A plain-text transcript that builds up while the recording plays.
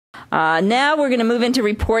Now we're going to move into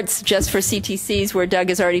reports just for CTCs, where Doug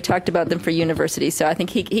has already talked about them for universities. So I think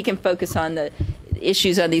he can focus on the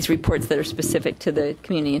issues on these reports that are specific to the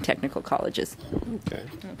community and technical colleges. Okay.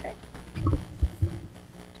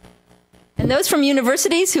 And those from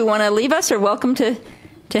universities who want to leave us are welcome to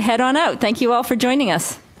head on out. Thank you all for joining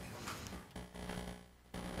us.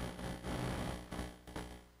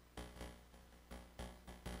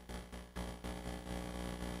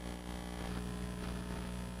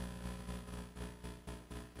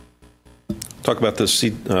 Talk about the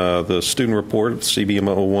student report,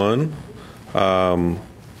 CBM001.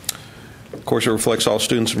 Of course, it reflects all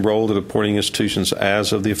students enrolled at reporting institutions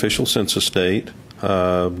as of the official census date.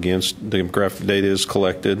 Again, demographic data is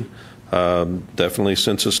collected. Definitely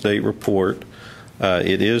census date report.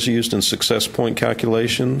 It is used in success point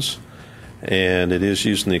calculations, and it is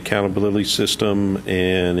used in the accountability system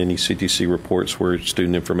and any CTC reports where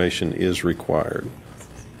student information is required.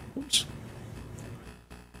 Oops.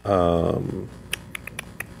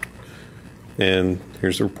 And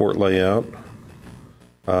here's the report layout.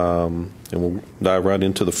 And we'll dive right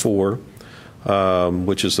into the 4,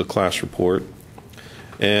 which is the class report.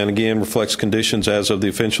 And again, reflects conditions as of the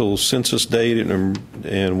official census date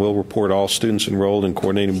and will report all students enrolled in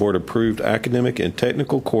coordinating board approved academic and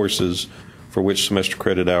technical courses for which semester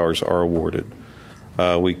credit hours are awarded.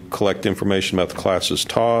 We collect information about the classes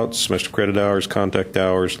taught, semester credit hours, contact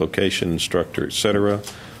hours, location, instructor, etc.,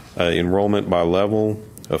 enrollment by level,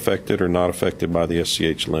 affected or not affected by the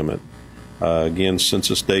SCH limit. Again,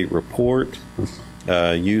 census date report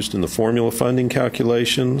used in the formula funding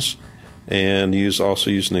calculations, and also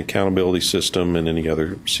used in the accountability system and any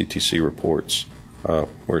other CTC reports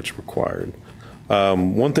where it's required.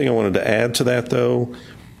 One thing I wanted to add to that, though,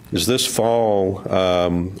 is this fall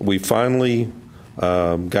we finally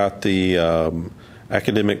got the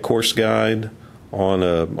academic course guide on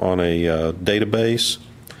a database.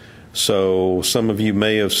 So some of you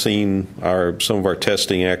may have seen some of our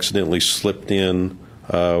testing accidentally slipped in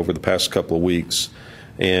over the past couple of weeks,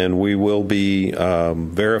 and we will be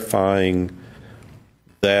verifying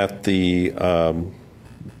that the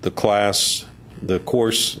class, the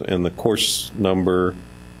course, and the course number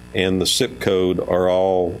and the zip code are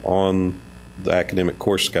all on the academic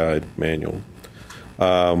course guide manual.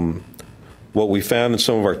 What we found in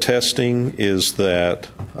some of our testing is that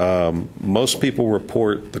most people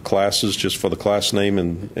report the classes just for the class name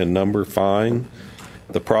and number fine.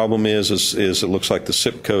 The problem is it looks like the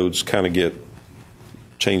zip codes kind of get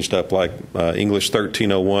changed up, like English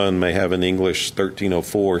 1301 may have an English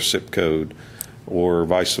 1304 zip code or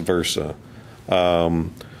vice versa.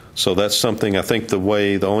 So that's something, I think the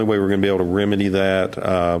only way we're going to be able to remedy that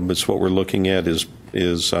is what we're looking at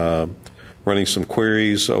is running some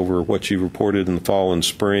queries over what you reported in the fall and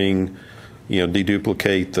spring,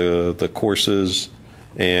 deduplicate the courses,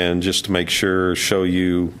 and just to make sure,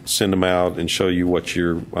 send them out and show you what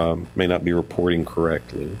you may not be reporting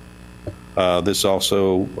correctly. This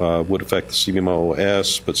also would affect the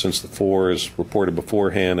CBM0S, but since the 4 is reported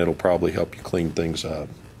beforehand, it'll probably help you clean things up.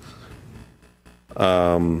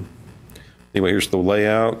 Anyway, here's the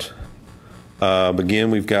layout.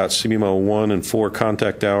 Again, we've got CBM001 and 4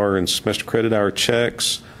 contact hour and semester credit hour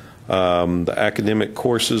checks. The academic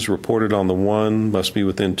courses reported on the 1 must be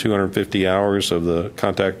within 250 hours of the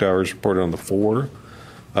contact hours reported on the 4.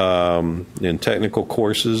 In technical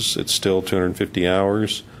courses, it's still 250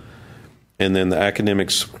 hours. And then the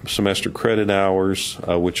academic semester credit hours,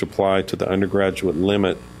 which apply to the undergraduate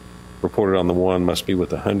limit reported on the 1, must be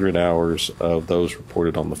with 100 hours of those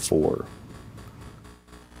reported on the 4.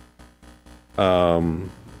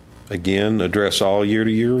 Again, address all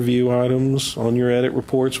year-to-year review items on your edit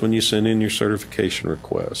reports when you send in your certification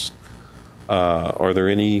request. Are there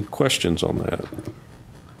any questions on that?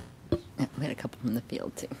 We had a couple from the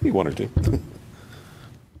field, too. Maybe 1 or 2.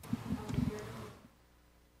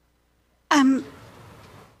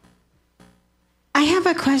 I have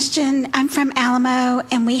a question. I'm from Alamo,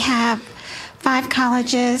 and we have 5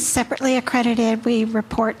 colleges separately accredited. We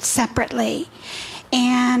report separately.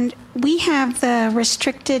 And we have the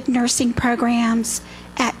restricted nursing programs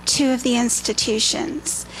at 2 of the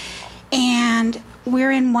institutions. And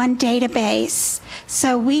we're in one database,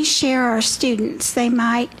 so we share our students. They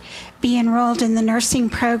might be enrolled in the nursing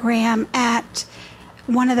program at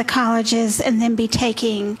one of the colleges and then be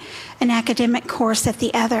taking an academic course at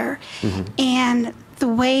the other. Mm-hmm. And the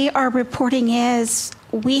way our reporting is,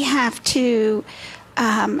 we have to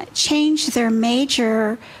change their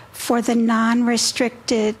major for the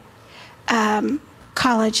non-restricted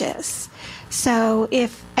colleges. So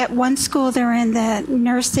if at one school they're in the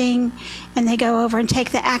nursing and they go over and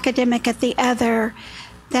take the academic at the other,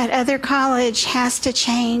 that other college has to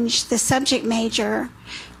change the subject major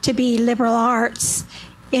to be liberal arts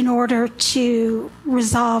in order to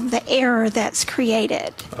resolve the error that's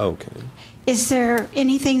created. Okay. Is there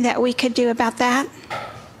anything that we could do about that?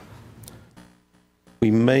 We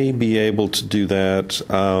may be able to do that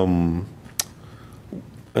and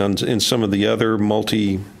in some of the other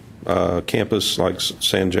multi-campus like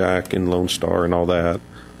San Jac and Lone Star and all that.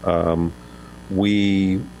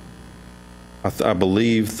 I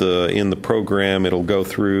believe in the program it'll go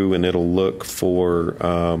through and it'll look for.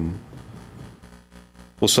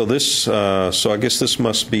 So I guess this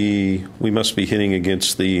we must be hitting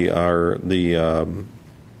against the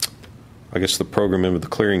program of the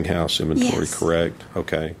clearinghouse inventory, yes. correct?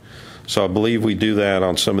 Okay. So I believe we do that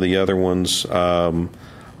on some of the other ones.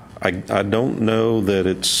 I don't know that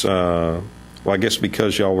it's, well, I guess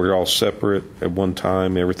because y'all were all separate at one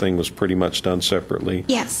time, everything was pretty much done separately.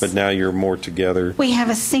 Yes. But now you're more together. We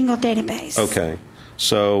have a single database. Okay.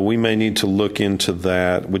 So we may need to look into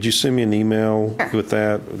that. Would you send me an email Sure. with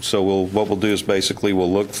that? So what we'll do is basically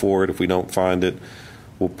we'll look for it. If we don't find it,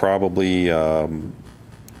 we'll probably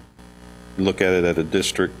look at it at a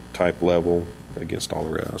district type level against all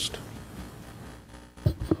the rest.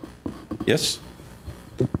 Yes?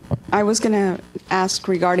 I was going to ask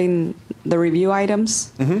regarding the review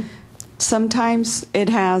items. Mm-hmm. Sometimes it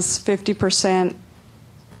has 50%.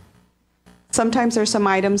 Sometimes there's some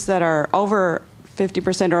items that are over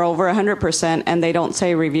 50% or over 100%, and they don't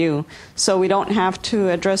say review. So we don't have to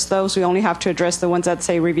address those. We only have to address the ones that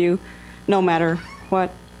say review, no matter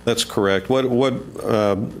what. That's correct.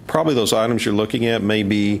 Probably those items you're looking at may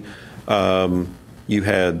be you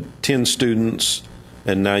had 10 students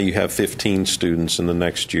and now you have 15 students in the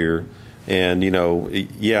next year. And,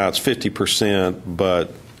 yeah, it's 50%,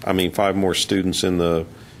 but, 5 more students in the,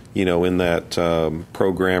 in that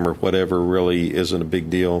program or whatever really isn't a big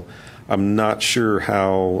deal. I'm not sure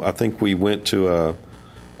how, I think we went to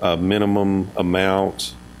a minimum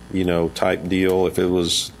amount, type deal. If it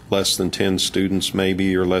was less than 10 students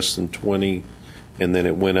maybe or less than 20, and then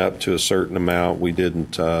it went up to a certain amount, we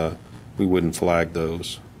wouldn't flag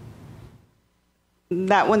those.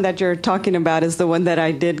 That one that you're talking about is the one that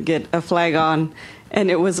I did get a flag on, and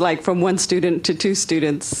it was like from 1 student to 2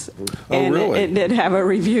 students. Oh, and really? It did have a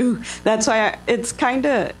review. That's why it's kind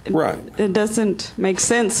of, right. It doesn't make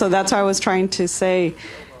sense. So that's why I was trying to say.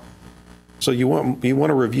 So you want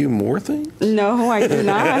to review more things? No, I do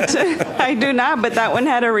not. I do not. But that one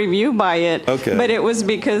had a review by it. Okay. But it was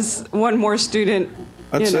because 1 more student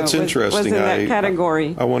That's interesting. was in that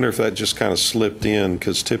category. I wonder if that just kind of slipped in,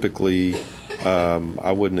 because typically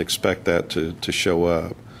I wouldn't expect that to show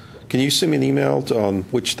up. Can you send me an email on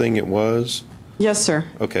which thing it was? Yes, sir.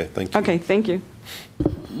 Okay, thank you. Okay, thank you.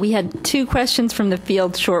 We had 2 questions from the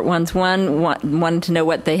field, short ones. One wanted to know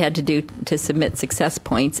what they had to do to submit success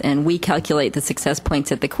points, and we calculate the success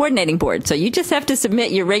points at the coordinating board. So you just have to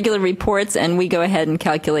submit your regular reports, and we go ahead and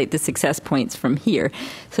calculate the success points from here.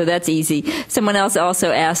 So that's easy. Someone else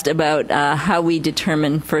also asked about how we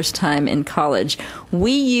determine first time in college.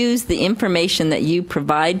 We use the information that you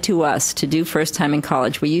provide to us to do first time in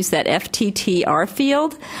college. We use that FTTR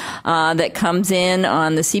field that comes in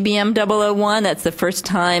on the CBM001. That's the first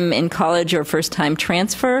time in college or first time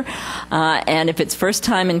transfer. And if it's first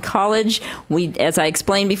time in college, as I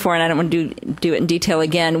explained before, and I don't want to do it in detail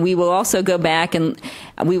again, we will also go back and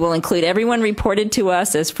we will include everyone reported to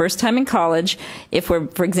us as first time in college if we're,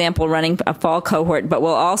 for example, running a fall cohort, but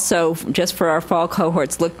we'll also, just for our fall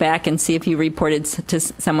cohorts, look back and see if you reported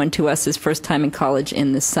someone to us as first time in college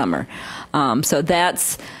in the summer. So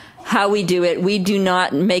that's how we do it. We do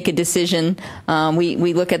not make a decision.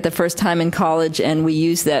 We look at the first time in college and we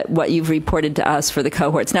use what you've reported to us for the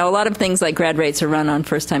cohorts. Now, a lot of things like grad rates are run on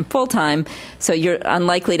first time full time, so you're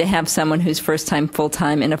unlikely to have someone who's first time full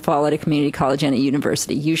time in a fall at a community college and a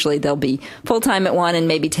university. Usually they'll be full time at one and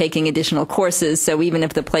maybe taking additional courses, so even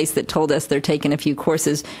if the place that told us they're taking a few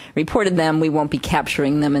courses reported them, we won't be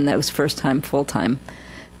capturing them in those first time full time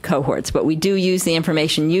cohorts. But we do use the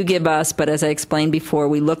information you give us, but as I explained before,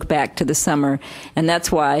 we look back to the summer, and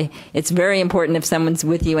that's why it's very important if someone's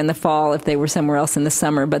with you in the fall, if they were somewhere else in the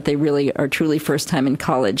summer, but they really are truly first time in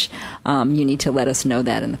college, you need to let us know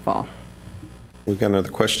that in the fall. We've got another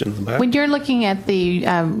question in the back. When you're looking at the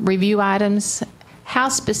review items, how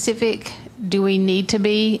specific do we need to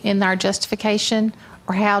be in our justification,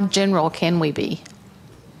 or how general can we be?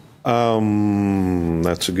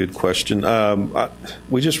 That's a good question.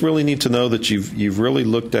 We just really need to know that you've really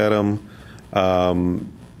looked at them,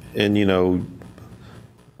 and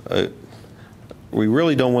we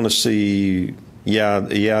really don't want to see.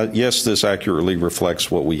 Yes, this accurately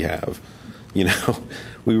reflects what we have.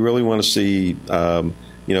 we really want to see,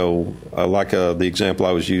 like the example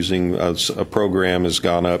I was using, a program has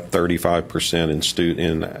gone up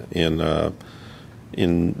 35%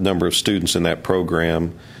 in number of students in that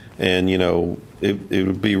program. And, it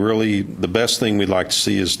would be really, the best thing we'd like to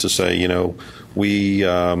see is to say, we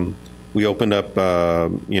opened up,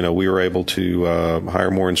 we were able to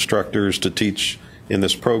hire more instructors to teach in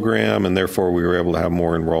this program, and therefore we were able to have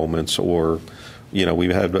more enrollments. Or,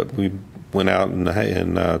 we went out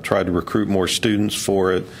and tried to recruit more students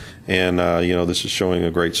for it, and, this is showing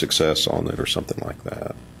a great success on it, or something like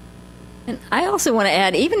that. And I also want to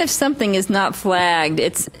add, even if something is not flagged,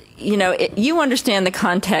 it's, you understand the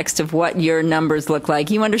context of what your numbers look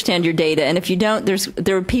like. You understand your data. And if you don't,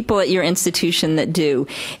 there are people at your institution that do.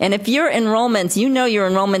 And if your enrollments, your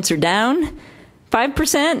enrollments are down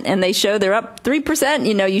 5% and they show they're up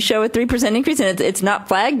 3%, you show a 3% increase and it's not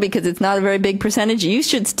flagged because it's not a very big percentage, you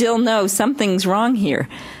should still know something's wrong here.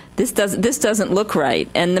 This doesn't look right.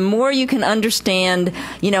 And the more you can understand,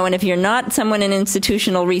 and if you're not someone in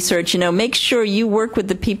institutional research, make sure you work with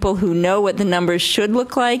the people who know what the numbers should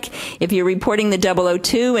look like. If you're reporting the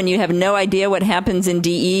 002 and you have no idea what happens in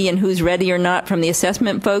DE and who's ready or not from the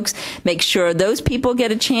assessment folks, make sure those people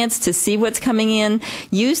get a chance to see what's coming in.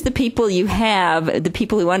 Use the people you have, the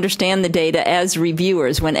people who understand the data, as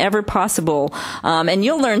reviewers whenever possible. And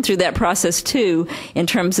you'll learn through that process too, in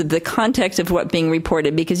terms of the context of what's being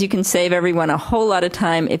reported, because you can save everyone a whole lot of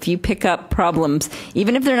time if you pick up problems,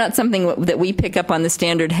 even if they're not something that we pick up on the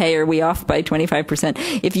standard, hey, are we off by 25%?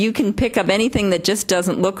 If you can pick up anything that just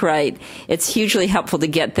doesn't look right, it's hugely helpful to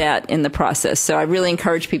get that in the process. So I really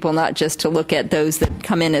encourage people not just to look at those that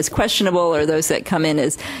come in as questionable or those that come in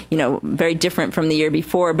as, very different from the year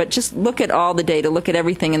before, but just look at all the data, look at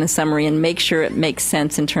everything in the summary, and make sure it makes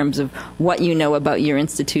sense in terms of what you know about your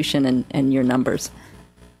institution and your numbers.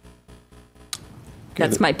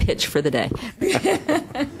 That's my pitch for the day.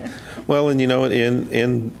 Well, and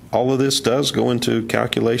and all of this does go into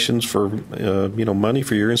calculations for money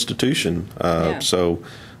for your institution. So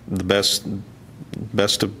the best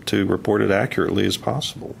to report it accurately as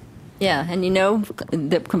possible. Yeah, and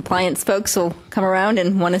the compliance folks will come around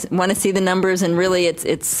and want to see the numbers, and really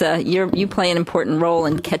you play an important role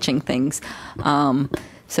in catching things.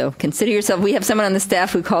 So consider yourself. We have someone on the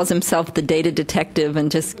staff who calls himself the data detective, and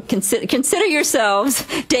just consider yourselves.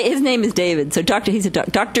 His name is David. So he's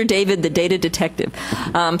Dr. David, the data detective.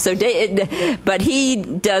 But he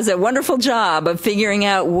does a wonderful job of figuring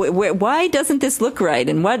out why doesn't this look right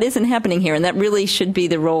and what isn't happening here. And that really should be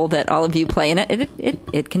the role that all of you play. And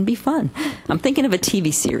it can be fun. I'm thinking of a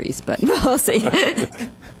TV series, but we'll see.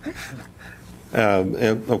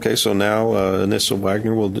 Okay, so now Anissa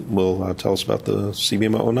Wagner will tell us about the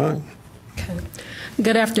CBM009. Okay.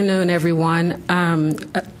 Good afternoon, everyone.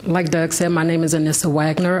 Like Doug said, my name is Anissa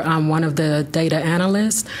Wagner. I'm one of the data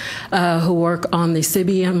analysts who work on the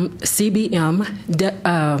CBM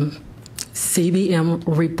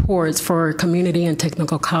reports for community and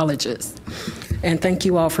technical colleges. And thank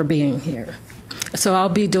you all for being here. So I'll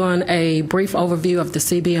be doing a brief overview of the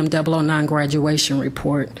CBM009 graduation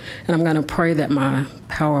report, and I'm going to pray that my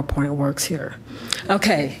PowerPoint works here.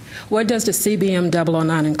 Okay, what does the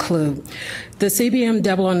CBM009 include? The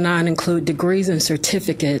CBM009 include degrees and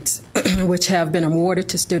certificates which have been awarded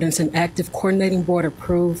to students in active coordinating board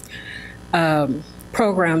approved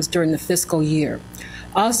programs during the fiscal year.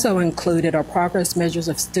 Also included are progress measures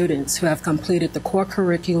of students who have completed the core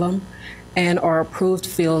curriculum and are approved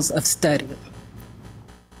fields of study.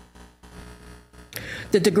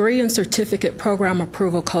 The degree and certificate program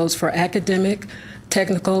approval codes for academic,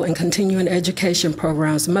 technical, and continuing education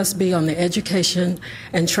programs must be on the Education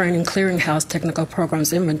and Training Clearinghouse Technical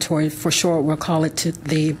Programs Inventory. For short, we'll call it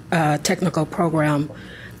the Technical Program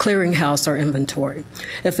Clearinghouse or Inventory.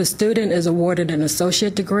 If a student is awarded an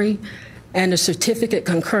associate degree and a certificate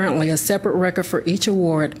concurrently, a separate record for each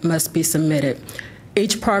award must be submitted.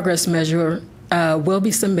 Each progress measure will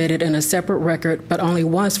be submitted in a separate record, but only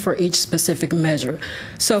once for each specific measure.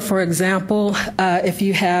 So, for example, if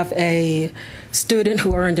you have a student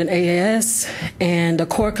who earned an AAS and a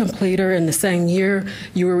core completer in the same year,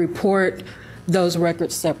 you will report those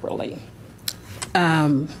records separately.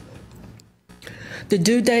 The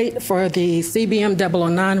due date for the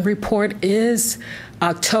CBM009 report is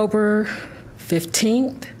October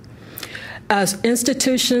 15th.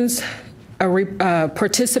 Institutions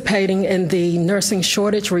participating in the nursing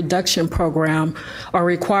shortage reduction program are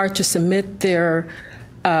required to submit their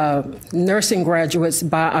nursing graduates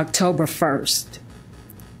by October 1st.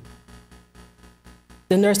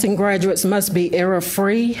 The nursing graduates must be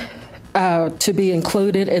error-free to be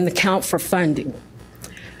included in the count for funding.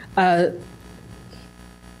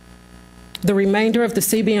 The remainder of the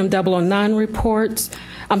CBM009 reports,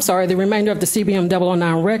 the remainder of the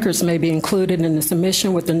CBM009 records may be included in the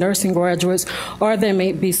submission with the nursing graduates, or they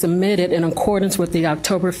may be submitted in accordance with the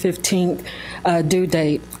October 15th due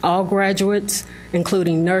date. All graduates,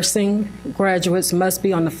 including nursing graduates, must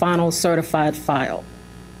be on the final certified file.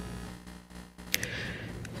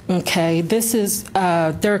 Okay, this is,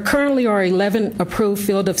 there currently are 11 approved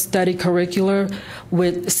field of study curricula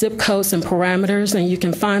with zip codes and parameters, and you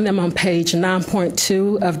can find them on page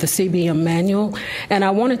 9.2 of the CBM manual. And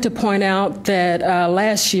I wanted to point out that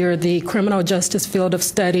last year, the criminal justice field of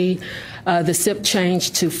study, the zip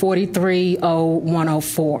changed to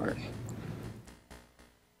 430104.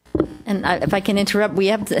 And if I can interrupt, we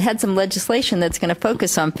have had some legislation that's going to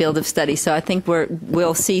focus on field of study, so I think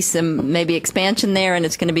we'll see some maybe expansion there, and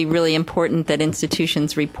it's going to be really important that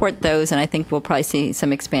institutions report those, and I think we'll probably see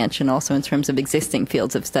some expansion also in terms of existing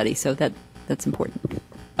fields of study, so that's important.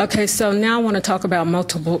 Okay, so now I want to talk about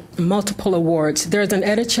multiple awards. There's an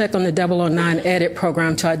edit check on the 009 edit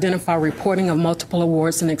program to identify reporting of multiple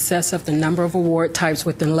awards in excess of the number of award types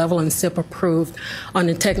within level and SIP approved on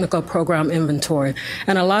the technical program inventory.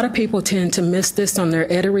 And a lot of people tend to miss this on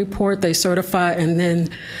their edit report. They certify and then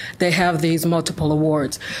they have these multiple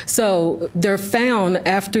awards. So they're found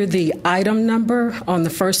after the item number on the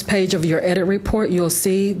first page of your edit report. You'll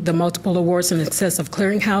see the multiple awards in excess of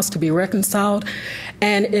clearinghouse to be reconciled.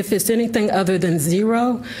 And if it's anything other than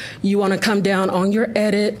 0, you want to come down on your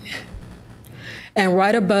edit and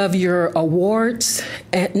right above your awards,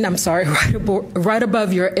 right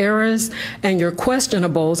above your errors and your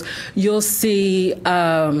questionables, you'll see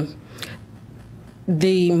the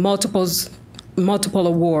multiple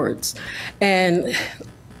awards. And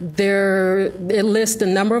it lists the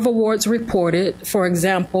number of awards reported. For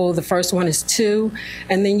example, the first one is 2,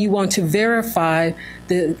 and then you want to verify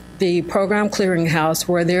the program clearinghouse,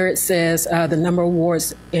 where there it says the number of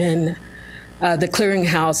awards in the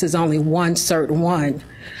clearinghouse is only 1 Cert 1.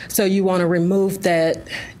 So you want to remove that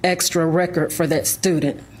extra record for that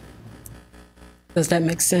student. Does that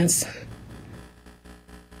make sense?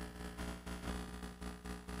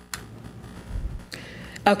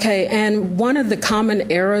 Okay, and one of the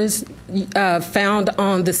common errors found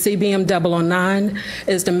on the CBM009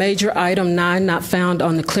 is the major item 9 not found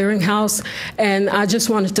on the clearinghouse. And I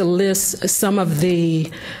just wanted to list some of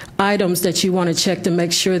the items that you want to check to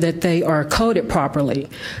make sure that they are coded properly.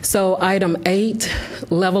 So item 8,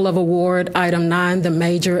 level of award, item 9, the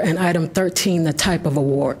major, and item 13, the type of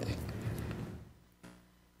award.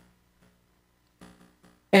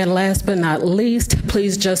 And last but not least,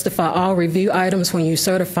 please justify all review items when you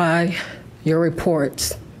certify your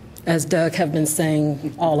reports, as Doug have been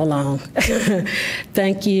saying all along.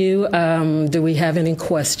 Thank you. Do we have any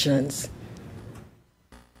questions?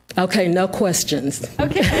 Okay, no questions.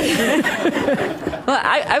 Okay. Well,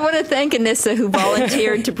 I want to thank Anissa, who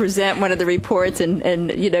volunteered to present one of the reports and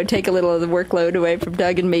take a little of the workload away from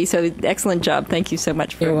Doug and me. So excellent job. Thank you so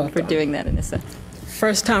much for doing that, Anissa.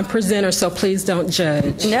 First-time presenter, so please don't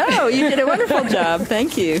judge. No, you did a wonderful job.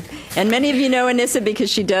 Thank you. And many of you know Anissa because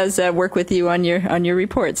she does work with you on your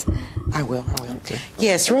reports. I will.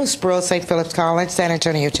 Yes, Rose Sproul, St. Philip's College, San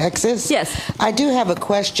Antonio, Texas. Yes. I do have a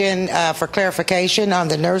question for clarification on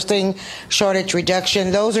the nursing shortage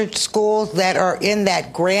reduction. Those are schools that are in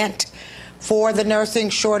that grant for the nursing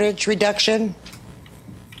shortage reduction?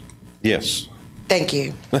 Yes. Thank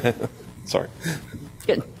you. Sorry.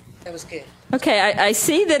 Good. That was good. Okay, I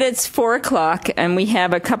see that it's 4 o'clock, and we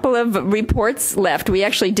have a couple of reports left. We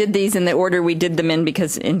actually did these in the order we did them in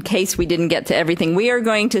because in case we didn't get to everything. We are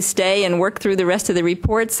going to stay and work through the rest of the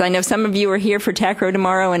reports. I know some of you are here for TACRO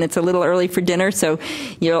tomorrow, and it's a little early for dinner, so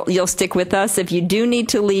you'll stick with us. If you do need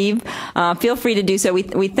to leave, feel free to do so.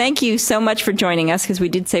 We thank you so much for joining us because we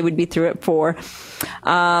did say we'd be through at 4.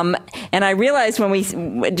 And I realized when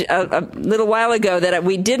a little while ago that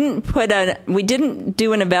we didn't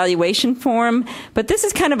do an evaluation form, but this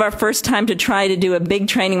is kind of our first time to try to do a big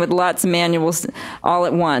training with lots of manuals all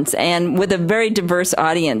at once and with a very diverse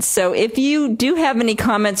audience. So if you do have any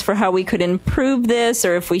comments for how we could improve this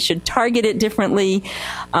or if we should target it differently,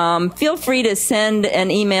 feel free to send an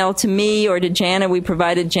email to me or to Jana. We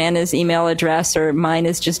provided Jana's email address, or mine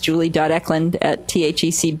is just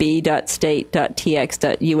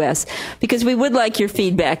julie.eklund@thecb.state.tx.us, because we would like your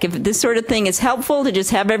feedback. If this sort of thing is helpful to just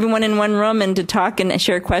have everyone in one room and to talk and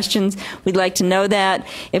share questions, we'd like to know that.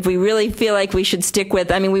 If we really feel like we should stick with,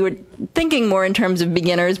 we were thinking more in terms of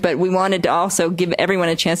beginners, but we wanted to also give everyone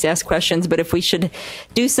a chance to ask questions. But if we should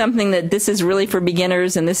do something that this is really for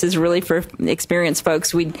beginners and this is really for experienced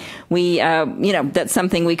folks, that's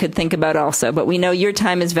something we could think about also. But we know your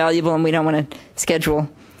time is valuable and we don't want to schedule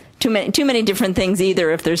too many different things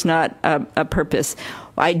either if there's not a purpose.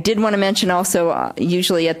 I did want to mention also,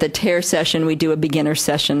 usually at the TARE session, we do a beginner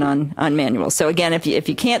session on manuals. So again, if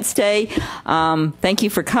you can't stay, thank you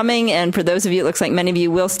for coming. And for those of you, it looks like many of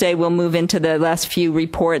you will stay. We'll move into the last few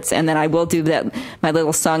reports, and then I will do my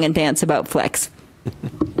little song and dance about Flex.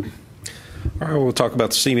 All right, we'll talk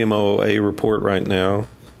about the CBM008 report right now.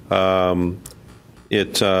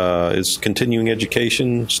 It is continuing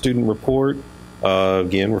education student report.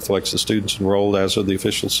 Again, reflects the students enrolled as of the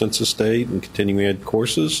official census date and continuing ed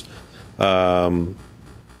courses. The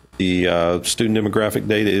student demographic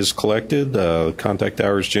data is collected. Contact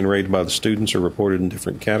hours generated by the students are reported in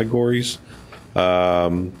different categories.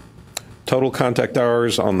 Total contact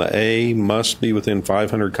hours on the A must be within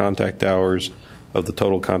 500 contact hours of the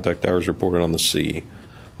total contact hours reported on the C.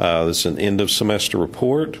 This is an end of semester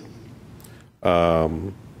report.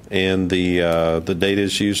 And the data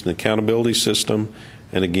is used in the accountability system.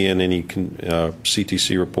 And again, any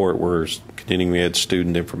CTC report where continuing ed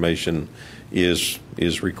student information is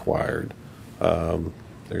required.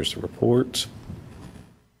 There's the report.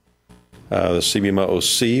 The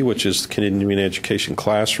CBM0C, which is the continuing education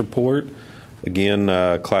class report. Again,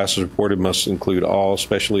 classes reported must include all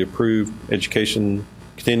specially approved education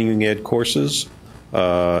continuing ed courses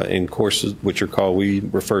and courses which we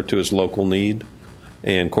refer to as local need,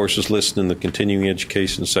 and courses listed in the continuing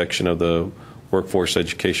education section of the Workforce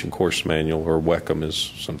Education Course Manual, or WECM as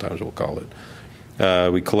sometimes we'll call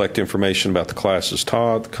it. We collect information about the classes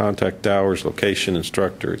taught, the contact hours, location,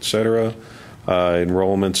 instructor, etc.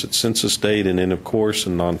 Enrollments at census date and end of course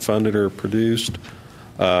and non-funded are produced.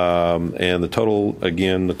 And the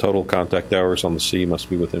total contact hours on the C must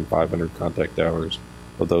be within 500 contact hours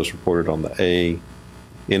of those reported on the A.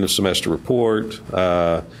 End of semester report.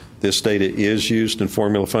 This data is used in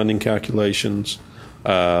formula funding calculations,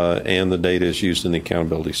 and the data is used in the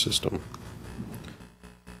accountability system.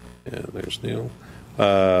 Yeah, there's Neil.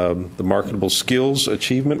 The marketable skills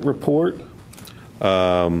achievement report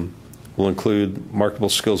will include marketable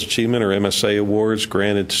skills achievement or MSA awards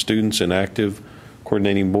granted to students in active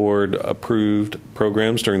coordinating board approved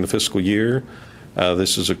programs during the fiscal year.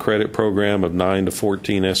 This is a credit program of 9 to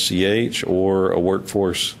 14 SCH or a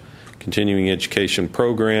workforce continuing education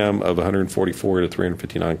program of 144 to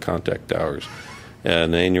 359 contact hours.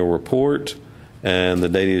 An annual report, and the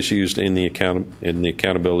data is used in the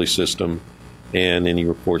accountability system and any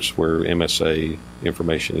reports where MSA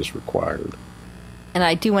information is required. And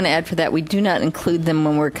I do want to add for that, we do not include them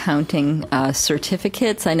when we're counting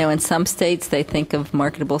certificates. I know in some states they think of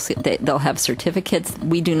marketable, they'll have certificates.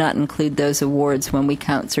 We do not include those awards when we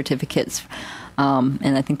count certificates.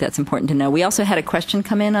 And I think that's important to know. We also had a question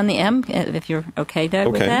come in on the M, if you're okay,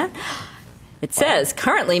 Doug, with that. It says,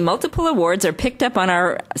 currently multiple awards are picked up on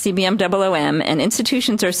our CBM001, and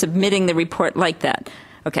institutions are submitting the report like that.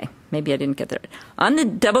 Okay, maybe I didn't get that. On the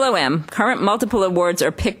 001, current multiple awards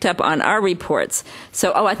are picked up on our reports.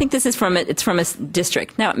 So, I think this is it's from a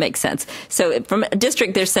district. Now it makes sense. So from a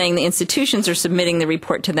district, they're saying the institutions are submitting the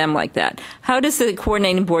report to them like that. How does the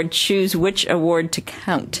coordinating board choose which award to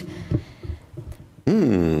count?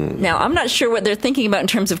 Now, I'm not sure what they're thinking about in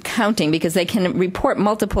terms of counting, because they can report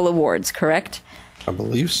multiple awards, correct? I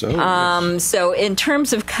believe so. So in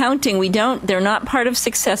terms of counting, they're not part of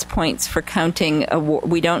success points for counting.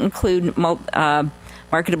 We don't include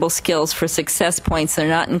marketable skills for success points. They're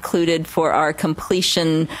not included for our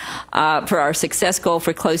completion, for our success goal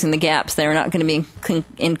for closing the gaps. They're not going to be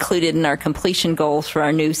included in our completion goals for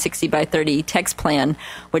our new 60 by 30 text plan,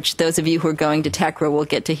 which those of you who are going to TACRA will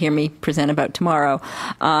get to hear me present about tomorrow.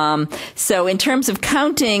 So in terms of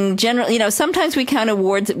counting, generally, sometimes we count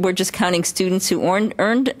awards. We're just counting students who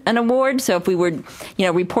earned an award. So if we were,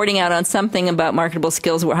 reporting out on something about marketable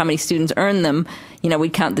skills, how many students earned them,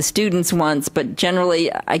 we'd count the students once, but generally,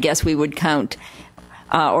 I guess we would count,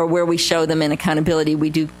 or where we show them in accountability, we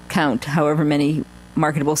do count however many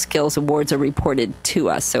marketable skills awards are reported to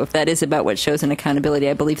us. So if that is about what shows in accountability,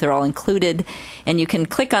 I believe they're all included. And you can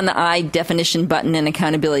click on the I definition button in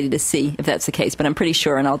accountability to see if that's the case, but I'm pretty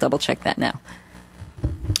sure, and I'll double check that now.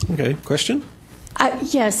 Okay, question?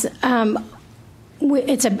 Yes.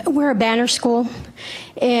 We're a banner school,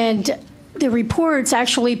 and the reports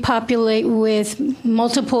actually populate with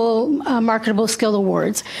multiple marketable skill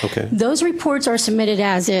awards. Okay. Those reports are submitted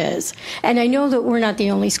as is. And I know that we're not the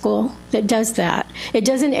only school that does that. It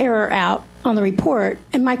doesn't error out on the report.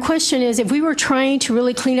 And my question is, if we were trying to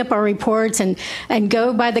really clean up our reports and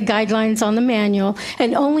go by the guidelines on the manual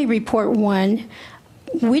and only report one,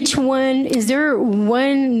 which one, is there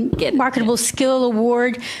one marketable skill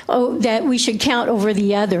award that we should count over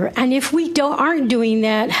the other? And if we aren't doing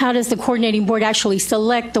that, how does the coordinating board actually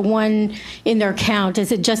select the one in their count?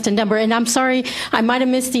 Is it just a number? And I'm sorry, I might have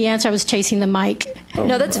missed the answer. I was chasing the mic.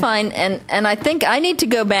 No, that's fine. And I think I need to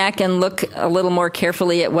go back and look a little more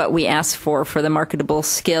carefully at what we asked for the marketable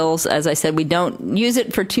skills. As I said, we don't use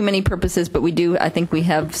it for too many purposes, but we do, I think we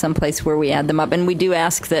have some place where we add them up. And we do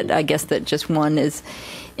ask that, I guess, that just one is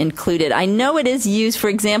included. I know it is used. For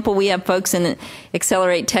example, we have folks in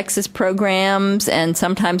Accelerate Texas programs, and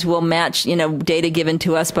sometimes we'll match, data given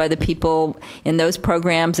to us by the people in those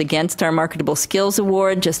programs against our Marketable Skills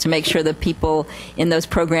Award, just to make sure that people in those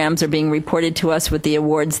programs are being reported to us with the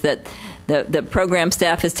awards that the program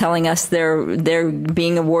staff is telling us they're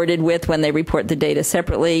being awarded with when they report the data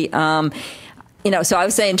separately. So I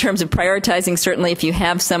would say in terms of prioritizing, certainly if you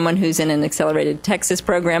have someone who's in an Accelerated Texas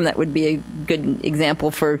program, that would be a good example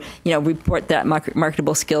for, report that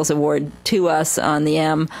Marketable Skills Award to us on the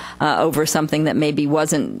M over something that maybe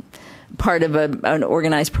wasn't part of an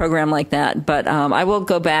organized program like that. But I will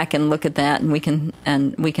go back and look at that, and we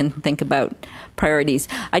can think about priorities.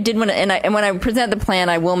 I did want to, and when I present the plan,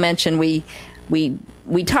 I will mention we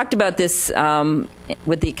talked about this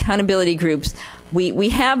with the accountability groups. We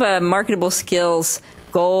have a marketable skills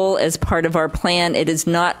goal as part of our plan. It is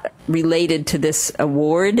not related to this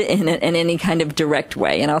award in any kind of direct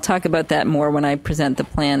way. And I'll talk about that more when I present the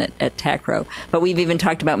plan at TACRO. But we've even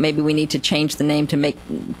talked about maybe we need to change the name to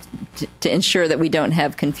ensure that we don't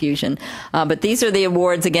have confusion. But these are the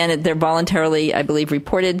awards. Again, they're voluntarily, I believe,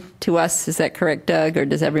 reported to us. Is that correct, Doug? Or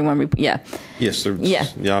does everyone yeah. Yes.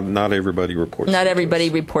 Not everybody reports. Not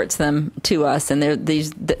everybody reports them to us, and they're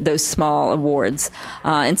those small awards.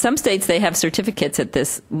 In some states, they have certificates at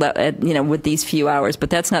this, with these few hours,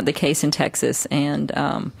 but that's not the case in Texas. And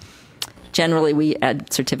generally, we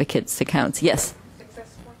add certificates to counts. Yes.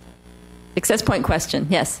 Success point question.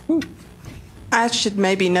 Yes. I should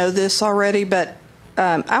maybe know this already, but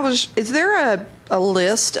is there a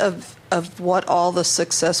list of what all the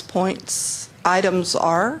success points items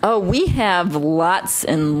are? Oh, we have lots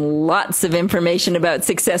and lots of information about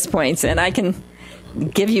success points, and I can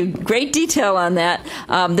give you great detail on that.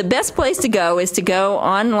 The best place to go is to go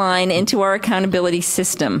online into our accountability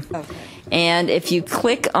system. Okay. And if you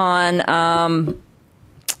click on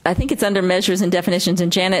I think it's under measures and definitions,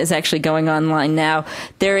 and Jana is actually going online now.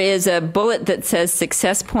 There is a bullet that says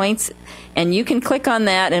success points, and you can click on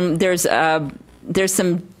that, and there's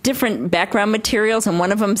some different background materials, and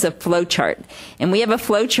one of them is a flow chart. And we have a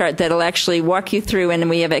flow chart that'll actually walk you through, and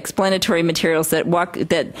we have explanatory materials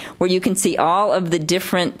where you can see all of the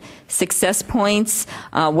different success points,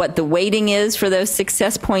 what the weighting is for those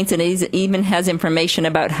success points, and it even has information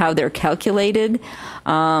about how they're calculated.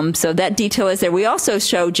 So that detail is there. We also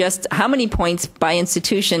show just how many points by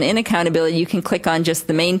institution in accountability. You can click on just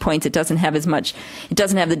the main points. It doesn't have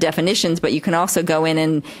the definitions, but you can also go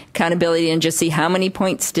in accountability and just see how many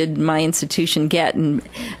points did my institution get, and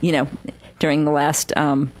during last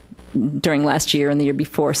year and the year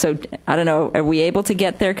before. So I don't know, are we able to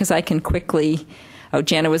get there? Because I can quickly. Oh,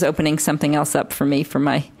 Jana was opening something else up for me for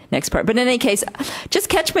my next part. But in any case, just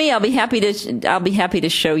catch me. I'll be happy to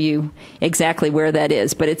show you exactly where that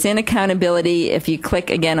is. But it's in accountability. If you click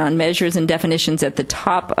again on measures and definitions at the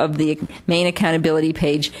top of the main accountability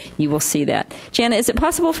page, you will see that. Jana, is it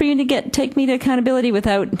possible for you to take me to accountability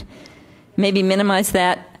without maybe minimize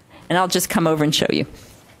that? And I'll just come over and show you.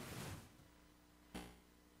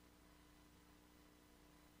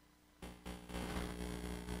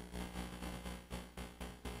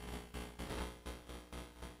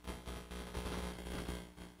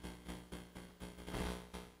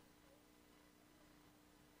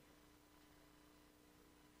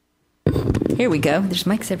 Here we go. There's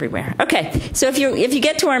mics everywhere. Okay, so if you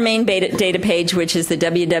get to our main data page, which is the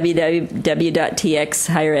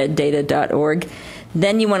www.txhighereddata.org,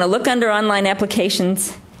 then you want to look under online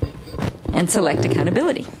applications and select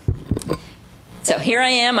accountability. So here I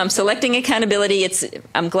am. I'm selecting accountability.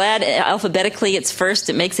 I'm glad alphabetically it's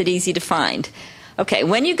first. It makes it easy to find. Okay,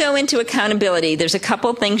 when you go into accountability, there's a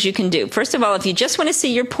couple things you can do. First of all, if you just want to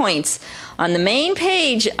see your points, on the main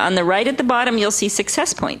page on the right at the bottom, you'll see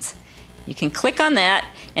success points. You can click on that,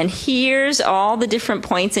 and here's all the different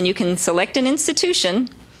points, and you can select an institution,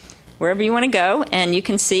 wherever you want to go, and you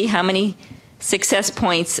can see how many success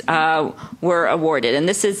points were awarded. And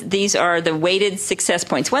these are the weighted success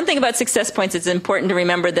points. One thing about success points, it's important to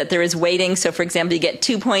remember that there is weighting. So, for example, you get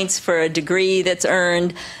 2 points for a degree that's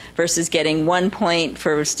earned versus getting 1 point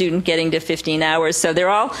for a student getting to 15 hours. So they're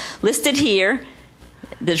all listed here.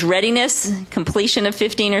 There's readiness, completion of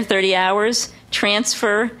 15 or 30 hours,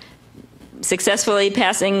 transfer, successfully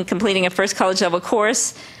completing a first college level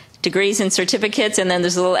course, degrees and certificates, and then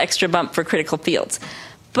there's a little extra bump for critical fields.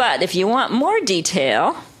 But if you want more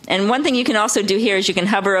detail, and one thing you can also do here is you can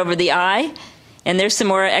hover over the I, and there's some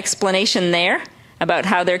more explanation there about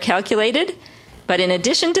how they're calculated. But in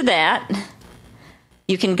addition to that,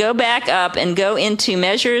 you can go back up and go into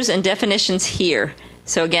measures and definitions here.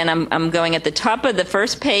 So again, I'm going at the top of the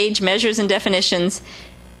first page, measures and definitions,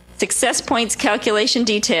 success points, calculation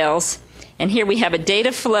details, and here we have a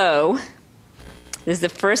data flow. This is the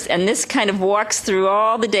first, and this kind of walks through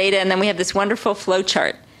all the data, and then we have this wonderful flow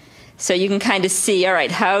chart. So you can kind of see, all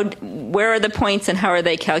right, where are the points and how are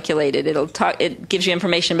they calculated? It gives you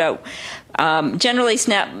information about, generally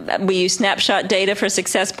we use snapshot data for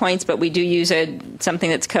success points, but we do use something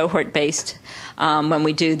that's cohort-based when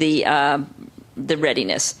we do the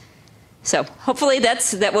readiness. So hopefully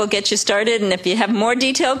that will get you started, and if you have more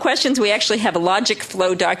detailed questions, we actually have logic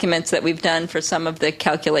flow documents that we've done for some of the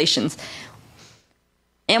calculations.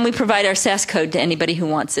 And we provide our SAS code to anybody who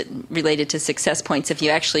wants it related to success points if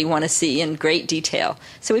you actually want to see in great detail.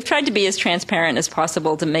 So we've tried to be as transparent as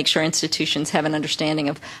possible to make sure institutions have an understanding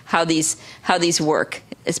of how these work,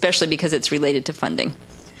 especially because it's related to funding.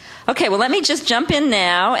 Okay, well, let me just jump in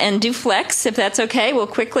now and do flex, if that's okay. I'll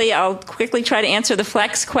quickly try to answer the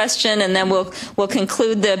flex question, and then we'll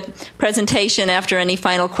conclude the presentation after any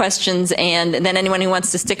final questions, and then anyone who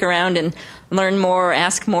wants to stick around and learn more or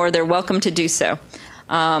ask more, they're welcome to do so.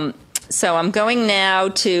 So I'm going now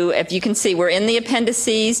to, if you can see, we're in the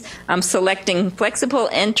appendices. I'm selecting flexible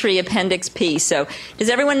entry appendix P. So does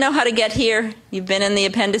everyone know how to get here? You've been in the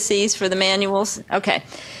appendices for the manuals? Okay.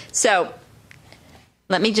 So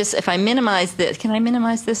let me just, if I minimize this, can I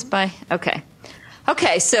minimize this by, okay.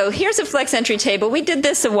 Okay, so here's a flex entry table. We did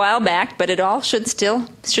this a while back, but it all should still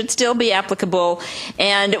be applicable.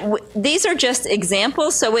 And these are just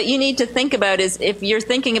examples. So what you need to think about is if you're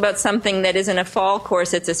thinking about something that isn't a fall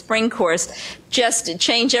course, it's a spring course, just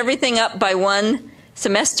change everything up by one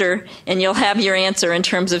semester and you'll have your answer in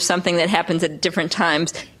terms of something that happens at different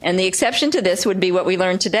times. And the exception to this would be what we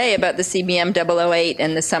learned today about the CBM008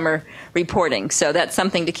 and the summer reporting. So that's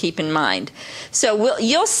something to keep in mind. So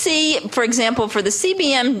you'll see, for example, for the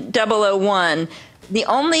CBM001, the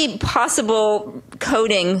only possible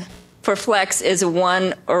coding for flex is a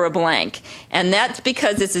 1 or a blank. And that's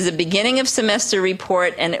because this is a beginning of semester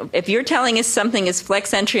report, and if you're telling us something is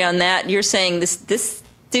flex entry on that, you're saying this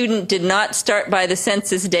student did not start by the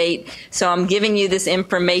census date, so I'm giving you this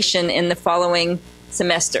information in the following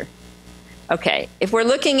semester. Okay, if we're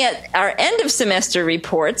looking at our end of semester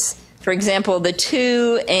reports, for example, the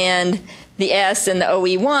 2 and the S and the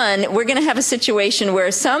OE1, we're going to have a situation where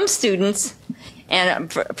some students,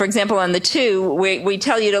 and for example on the 2, we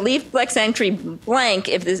tell you to leave flex entry blank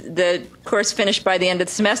if the course finished by the end of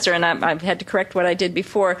the semester, and I've had to correct what I did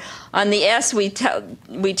before. On the S, we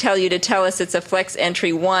tell you to tell us it's a flex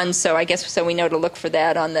entry 1, so I guess so we know to look for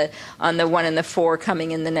that on the 1 and the 4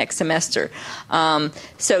 coming in the next semester.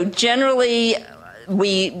 So generally,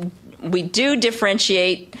 we do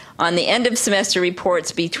differentiate on the end of semester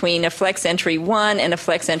reports between a flex entry 1 and a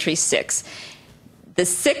flex entry 6. The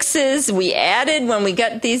 6s we added when we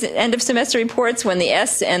got these end of semester reports when the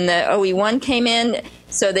S and the OE1 came in,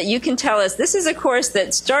 so that you can tell us this is a course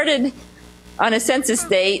that started on a census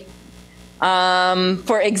date,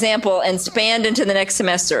 for example, and spanned into the next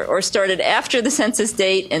semester, or started after the census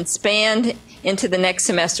date and spanned into the next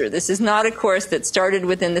semester. This is not a course that started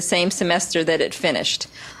within the same semester that it finished.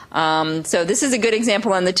 So this is a good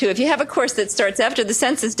example on the 2. If you have a course that starts after the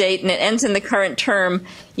census date and it ends in the current term,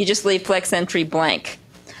 you just leave flex entry blank.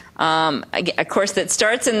 A course that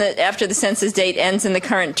starts after the census date, ends in the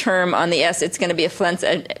current term on the S, it's going to be a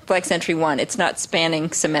flex entry 1. It's not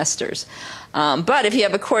spanning semesters. But if you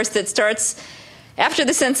have a course that starts after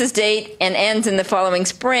the census date and ends in the following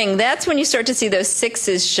spring, that's when you start to see those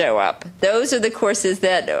 6s show up. Those are the courses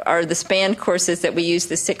that are the spanned courses that we use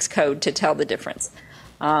the 6 code to tell the difference.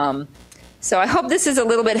 So I hope this is a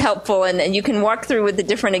little bit helpful, and you can walk through with the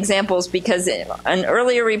different examples, because on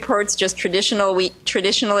earlier reports, just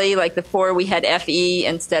traditionally, like the 4, we had FE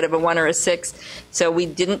instead of a 1 or a 6. So we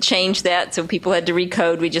didn't change that, so people had to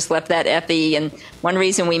recode. We just left that FE. And one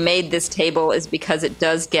reason we made this table is because it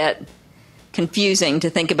does get confusing to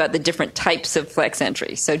think about the different types of flex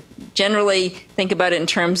entry. So generally, think about it in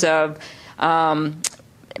terms of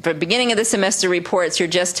for beginning of the semester reports, you're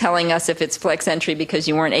just telling us if it's flex entry because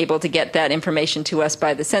you weren't able to get that information to us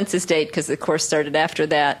by the census date because the course started after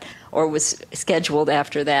that, or was scheduled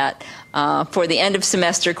after that. For the end of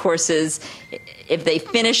semester courses, if they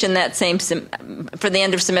finish in that same for the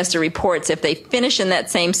end of semester reports, if they finish in that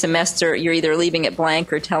same semester, you're either leaving it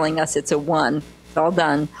blank or telling us it's a 1. It's all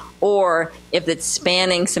done. Or if it's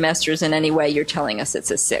spanning semesters in any way, you're telling us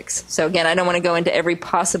it's a 6. So again, I don't want to go into every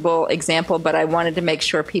possible example, but I wanted to make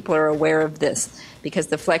sure people are aware of this, because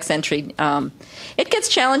the flex entry, it gets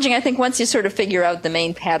challenging. I think once you sort of figure out the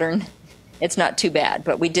main pattern, it's not too bad.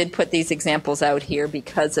 But we did put these examples out here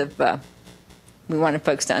because of we wanted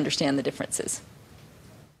folks to understand the differences.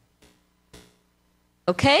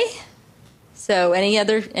 Okay. So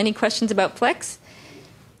any questions about flex?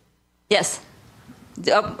 Yes.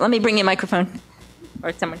 Oh, let me bring you a microphone,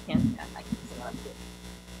 or someone can. Yeah, I can sit on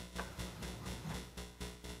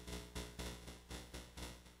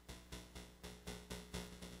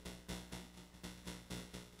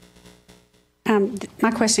it.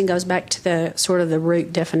 My question goes back to the sort of the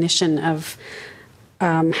root definition of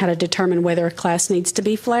how to determine whether a class needs to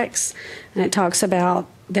be flex, and it talks about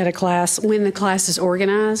that a class, when the class is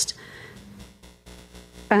organized,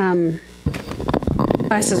 class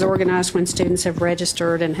is organized when students have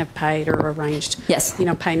registered and have paid or arranged, yes,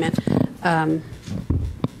 payment.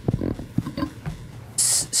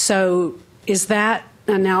 So is that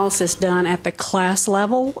analysis done at the class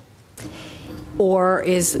level, or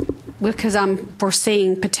because I'm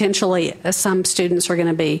foreseeing potentially some students are going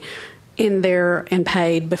to be in there and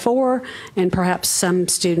paid before, and perhaps some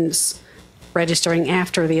students registering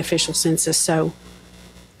after the official census. So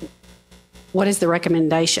what is the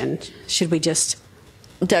recommendation? Should we just...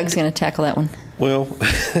 Doug's going to tackle that one. Well,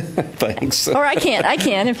 thanks. Or I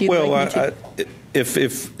can if you like me to. If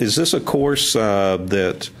is this a course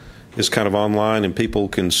that is kind of online and people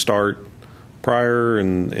can start prior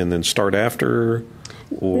and then start after,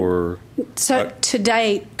 or? So to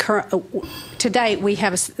date, we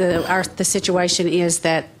have the situation is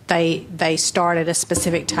that they start at a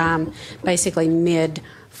specific time, basically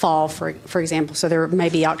mid-fall, for example. So there may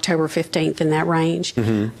be October 15th in that range.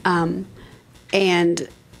 Mm-hmm. And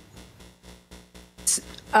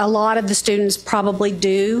a lot of the students probably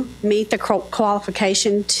do meet the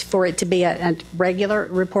qualification for it to be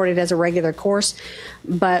reported as a regular course,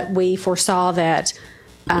 but we foresaw that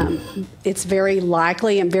it's very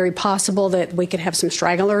likely and very possible that we could have some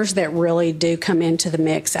stragglers that really do come into the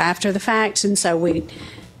mix after the fact, and so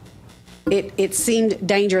it seemed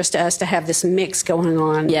dangerous to us to have this mix going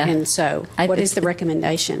on. Yeah. And so what is the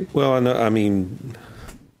recommendation? Well, I mean,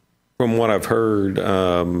 from what I've heard,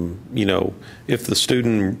 if the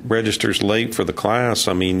student registers late for the class,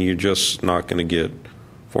 I mean, you're just not going to get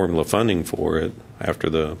formula funding for it after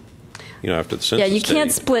the census. Yeah, you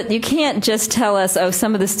can't split. You can't just tell us, oh,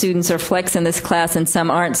 some of the students are flex in this class and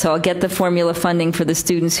some aren't, so I'll get the formula funding for the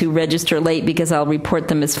students who register late because I'll report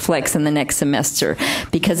them as flex in the next semester,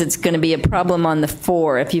 because it's going to be a problem on the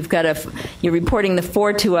 4. If you're reporting the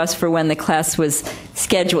 4 to us for when the class was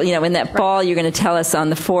scheduled, in that fall, you're going to tell us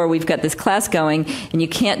on the 4 we've got this class going, and you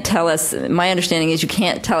can't tell us, my understanding is you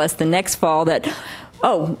can't tell us the next fall that,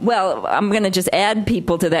 oh, well, I'm going to just add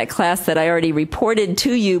people to that class that I already reported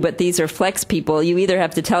to you, but these are flex people. You either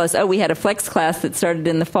have to tell us, oh, we had a flex class that started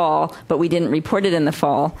in the fall, but we didn't report it in the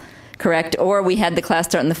fall, correct? Or we had the class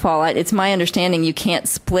start in the fall. It's my understanding you can't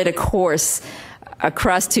split a course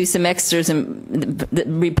across 2 semesters and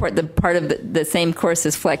report the part of the same course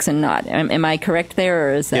as flex and not. Am I correct there,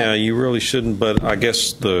 or is that? Yeah, you really shouldn't, but I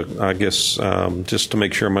guess just to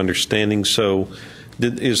make sure I'm understanding, so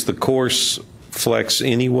is the course flex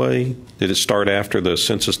anyway? Did it start after the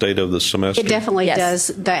census date of the semester? It definitely Yes.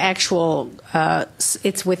 does. The actual,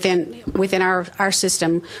 it's within our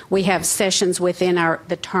system. We have sessions within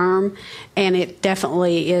the term, and it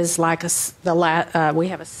definitely is like we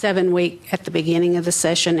have a 7-week at the beginning of the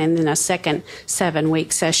session, and then a second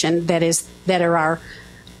 7-week session that are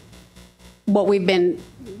what we've been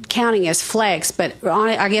counting as flex. But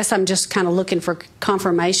I guess I'm just kind of looking for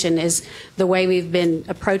confirmation is the way we've been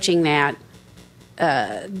approaching that.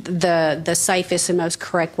 The safest and most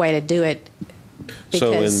correct way to do it.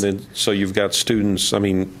 So you've got students. I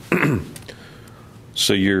mean,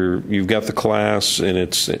 so you've got the class, and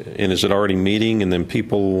is it already meeting, and then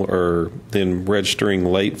people are then registering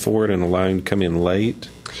late for it and allowing to come in late?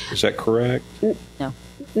 Is that correct?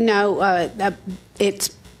 No.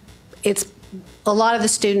 It's a lot of the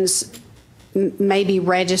students may be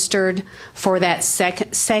registered for that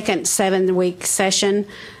second 7-week session.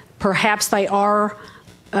 Perhaps they are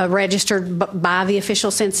registered by the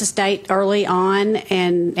official census date early on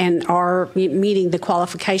and are meeting the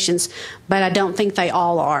qualifications, but I don't think they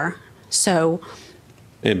all are. So,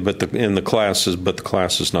 But the class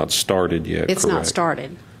is not started yet. It's correct? not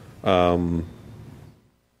started. And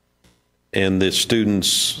the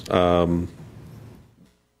students, the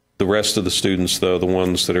rest of the students, though, the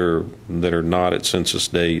ones that are not at census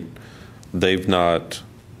date, they've not.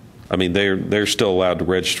 I mean, they're still allowed to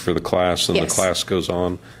register for the class, and the class goes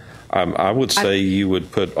on. I would say you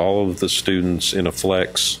would put all of the students in a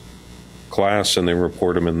flex class and then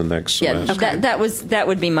report them in the next semester. That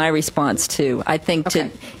would be my response too. I think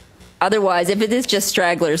otherwise, if it is just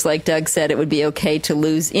stragglers, like Doug said, it would be okay to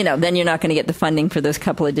lose. Then you're not going to get the funding for those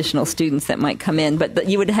couple additional students that might come in. But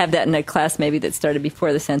you would have that in a class maybe that started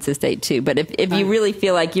before the census date too. But if you really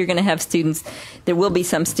feel like you're going to have students, there will be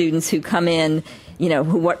some students who come in,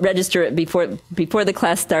 who register it before the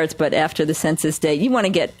class starts, but after the census date. You want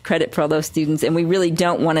to get credit for all those students, and we really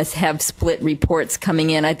don't want to have split reports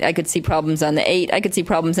coming in. I could see problems on the 8. I could see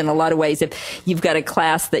problems in a lot of ways. If you've got a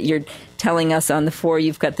class that you're telling us on the 4,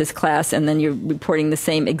 you've got this class, and then you're reporting the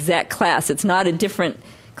same exact class. It's not a different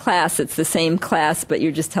class, it's the same class, but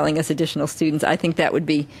you're just telling us additional students. I think that would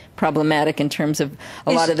be problematic in terms of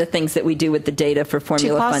a lot of the things that we do with the data for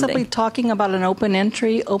formula funding. Possibly talking about an open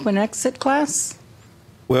entry, open exit class?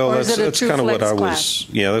 Well, that's kind of what I was.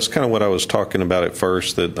 Yeah, that's kind of what I was talking about at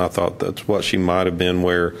first. That I thought that's what she might have been.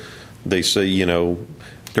 Where they say,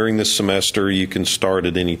 during this semester you can start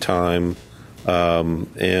at any time,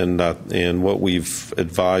 and what we've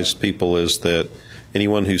advised people is that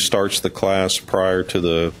anyone who starts the class prior to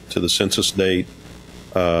the census date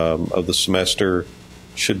of the semester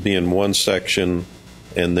should be in one section,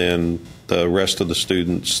 and then the rest of the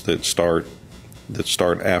students that start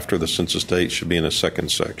after the census date should be in a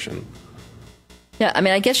second section. Yeah, I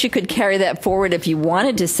mean, I guess you could carry that forward if you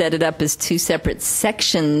wanted to set it up as 2 separate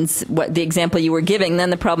sections, what the example you were giving. Then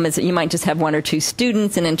the problem is that you might just have 1 or 2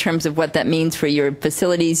 students, and in terms of what that means for your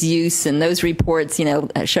facilities use and those reports,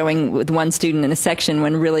 showing with 1 student in a section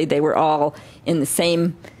when really they were all in the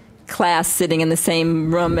same class sitting in the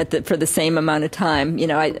same room for the same amount of time.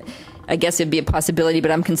 I guess it'd be a possibility, but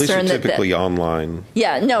I'm concerned that typically online.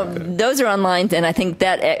 Yeah, no, those are online, and I think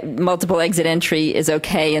that multiple exit entry is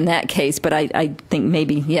okay in that case. But I think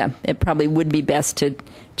maybe, it probably would be best to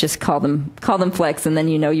just call them flex, and then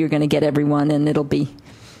you're going to get everyone, and it'll be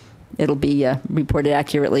reported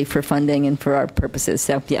accurately for funding and for our purposes.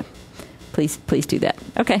 So please do that.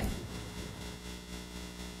 Okay.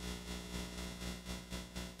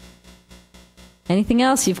 Anything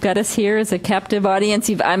else? You've got us here as a captive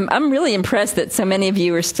audience. I'm really impressed that so many of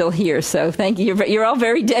you are still here. So thank you. You're all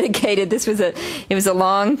very dedicated. It was a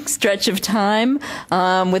long stretch of time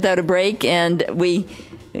without a break, and we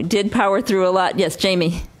did power through a lot. Yes,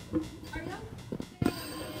 Jamie.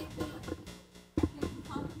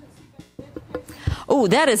 Oh,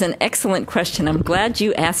 that is an excellent question. I'm glad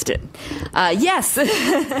you asked it. Yes,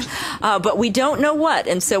 but we don't know what,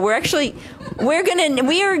 and so we are going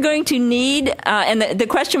to need. And the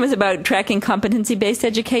question was about tracking competency-based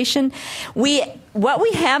education. What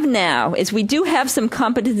we have now is we do have some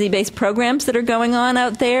competency-based programs that are going on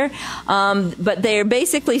out there, but they are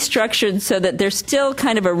basically structured so that they're still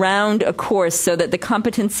kind of around a course, so that the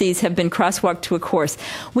competencies have been crosswalked to a course.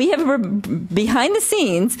 We have, behind the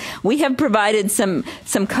scenes, we have provided some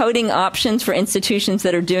coding options for institutions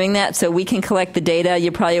that are doing that, so we can collect the data.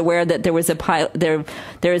 You're probably aware that there was a pilot. There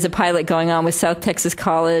is a pilot going on with South Texas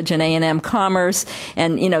College and A&M Commerce,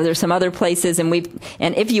 and there's some other places. And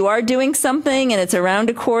if you are doing something and it's around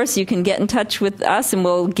a course, you can get in touch with us and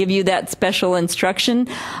we'll give you that special instruction.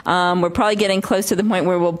 We're probably getting close to the point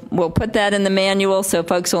where we'll put that in the manual so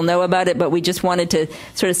folks will know about it, but we just wanted to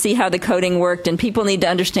sort of see how the coding worked, and people need to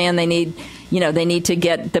understand they need to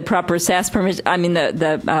get the proper SAS permission,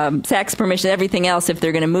 the SACS permission, everything else if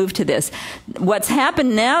they're going to move to this. What's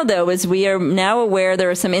happened now, though, is we are now aware there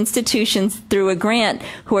are some institutions through a grant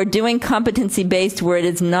who are doing competency-based where it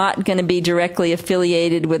is not going to be directly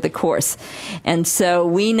affiliated with the course. And so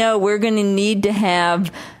we know we're going to need to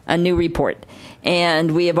have a new report.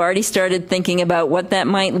 And we have already started thinking about what that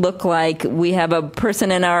might look like. We have a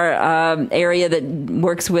person in our area that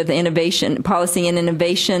works with innovation, policy and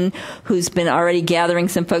innovation, who's been already gathering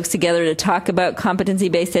some folks together to talk about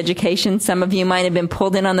competency-based education. Some of you might have been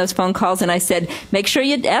pulled in on those phone calls, and I said, make sure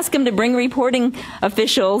you ask them to bring reporting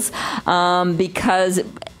officials because...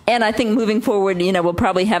 And I think moving forward, we'll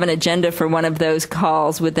probably have an agenda for one of those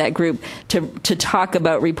calls with that group to talk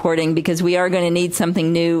about reporting, because we are going to need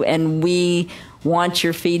something new, and we want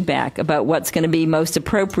your feedback about what's going to be most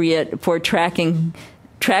appropriate for tracking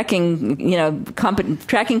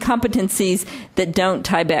competencies that don't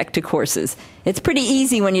tie back to courses. It's pretty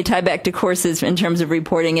easy when you tie back to courses in terms of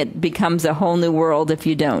reporting. It becomes a whole new world if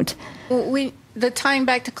you don't. The tying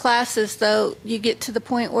back to classes, though, you get to the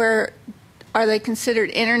point where are they considered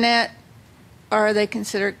internet, or are they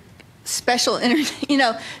considered special internet? You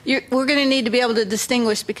know, we're going to need to be able to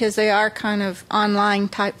distinguish because they are kind of online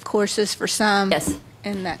type courses for some. Yes.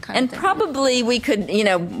 And that kind and of thing. Probably we could,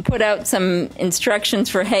 put out some instructions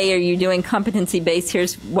for, hey, are you doing competency-based?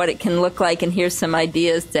 Here's what it can look like, and here's some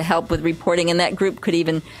ideas to help with reporting. And that group could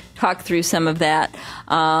even talk through some of that.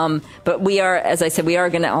 But we are, as I said, we are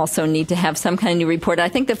going to also need to have some kind of new report. I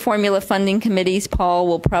think the formula funding committees, Paul,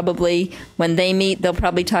 will probably, when they meet, they'll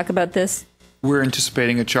probably talk about this. We're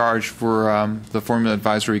anticipating a charge for the formula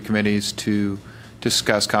advisory committees to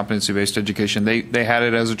discuss competency-based education. They had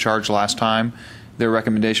it as a charge last time. Their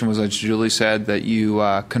recommendation was, as Julie said, that you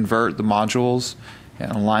convert the modules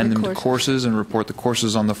and align them to courses and report the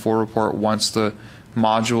courses on the 4 report once the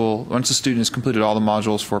student has completed all the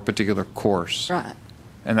modules for a particular course. Right.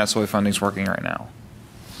 And that's the way funding's working right now.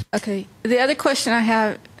 Okay. The other question I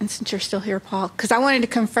have, and since you're still here, Paul, because I wanted to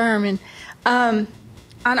confirm, and on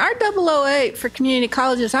our 008 for community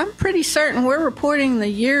colleges, I'm pretty certain we're reporting the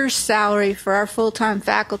year's salary for our full-time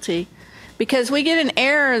faculty, because we get an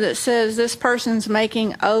error that says this person's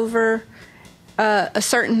making over a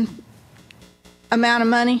certain amount of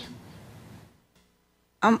money.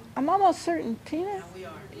 I'm almost certain, Tina?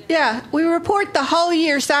 Yeah, we report the whole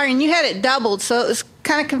year's salary, and you had it doubled, so it was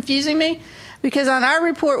kind of confusing me, because on our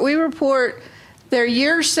report, we report their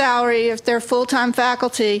year's salary if they're full-time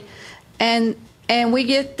faculty, and we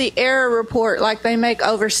get the error report like they make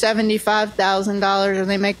over $75,000 or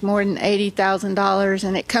they make more than $80,000,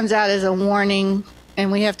 and it comes out as a warning,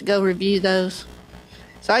 and we have to go review those.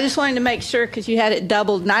 So I just wanted to make sure, because you had it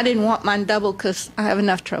doubled, and I didn't want mine doubled because I have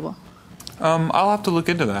enough trouble. I'll have to look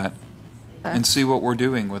into that and see what we're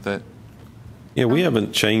doing with it. Yeah, we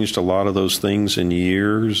haven't changed a lot of those things in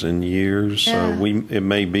years and years. Yeah. It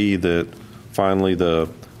may be that finally the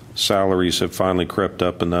salaries have finally crept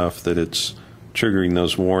up enough that it's triggering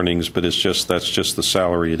those warnings, but that's just the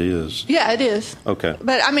salary it is. Yeah, it is. Okay.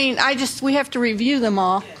 But I mean, we have to review them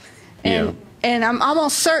all. And I'm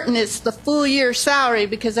almost certain it's the full year salary,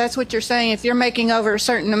 because that's what you're saying. If you're making over a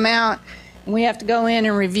certain amount, we have to go in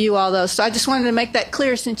and review all those. So I just wanted to make that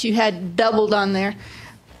clear, since you had doubled on there.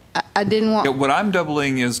 I didn't want... Yeah, what I'm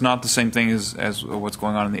doubling is not the same thing as what's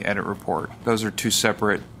going on in the edit report. Those are two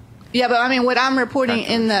separate... Yeah, but I mean, what I'm reporting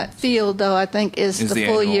in that field, though, I think is the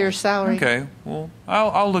full annual year salary. Okay. Well,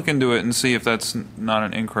 I'll look into it and see if that's not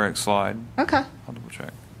an incorrect slide. Okay. I'll double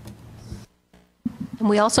check. And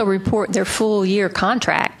we also report their full year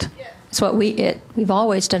contract. That's what we've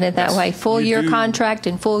always done it that way. Full year contract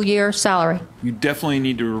and full year salary. You definitely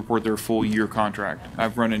need to report their full year contract.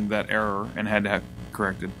 I've run into that error and had to have it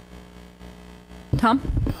corrected. Tom?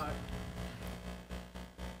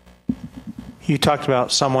 You talked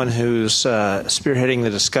about someone who's spearheading the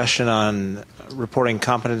discussion on reporting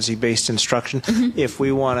competency-based instruction. Mm-hmm. If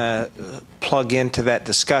we want to plug into that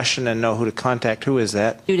discussion and know who to contact, who is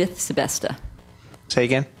that? Judith Sebesta. Say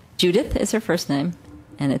again? Judith is her first name,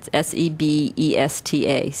 and it's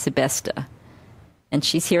Sebesta, Sebesta. And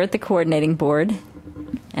she's here at the coordinating board,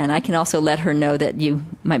 and I can also let her know that you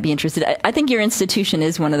might be interested. I think your institution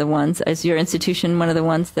is one of the ones. Is your institution one of the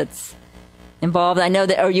ones that's involved? I know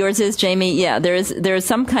that, or yours is, Jamie. Yeah, there is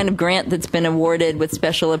some kind of grant that's been awarded with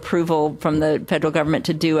special approval from the federal government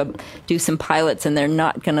to do some pilots, and they're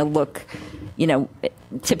not going to look,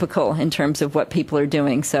 typical in terms of what people are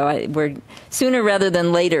doing. So we're sooner rather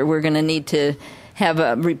than later, we're going to need to have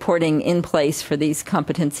a reporting in place for these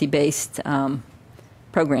competency-based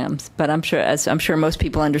programs. But I'm sure most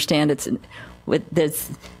people understand, it's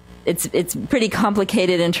pretty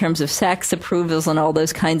complicated in terms of SACS approvals and all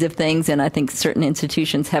those kinds of things, and I think certain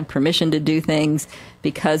institutions have permission to do things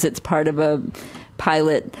because it's part of a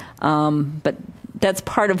pilot. But that's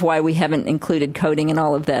part of why we haven't included coding and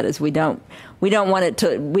all of that, is we don't want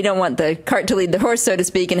the cart to lead the horse, so to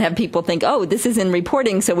speak, and have people think, oh, this is in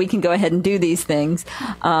reporting, so we can go ahead and do these things,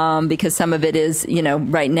 because some of it is,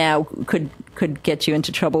 right now could get you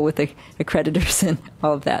into trouble with the accreditors and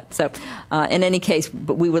all of that. So, in any case,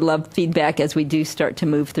 but we would love feedback as we do start to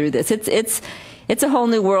move through this. It's a whole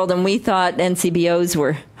new world, and we thought NCBOs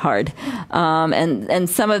were hard, and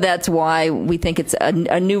some of that's why we think it's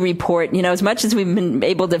a new report. As much as we've been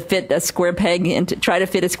able to fit a square peg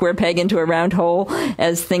into a round hole,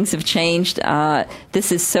 as things have changed,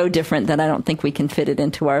 this is so different that I don't think we can fit it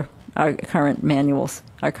into our current manuals,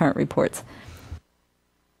 our current reports.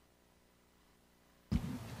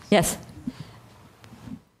 Yes.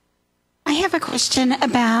 I have a question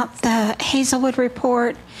about the Hazelwood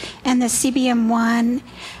report and the CBM1.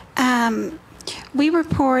 We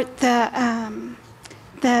report the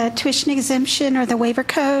tuition exemption or the waiver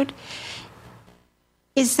code.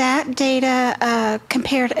 Is that data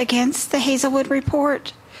compared against the Hazelwood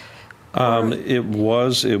report? It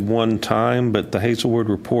was at one time, but the Hazelwood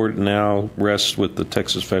report now rests with the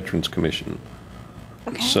Texas Veterans Commission.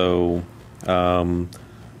 Okay. So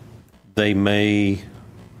they may,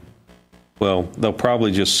 well, they'll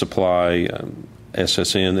probably just supply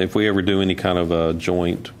SSN. If we ever do any kind of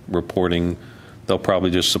joint reporting, they'll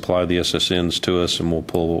probably just supply the SSNs to us and we'll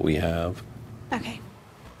pull what we have. Okay.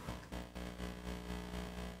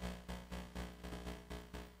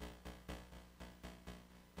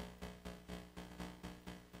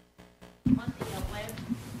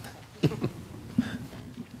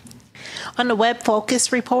 On the Web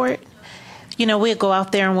Focus report, you know, we'll go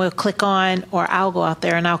out there and we'll click on, or I'll go out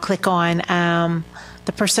there and I'll click on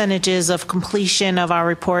the percentages of completion of our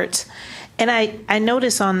reports. And I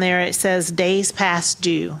notice on there it says days past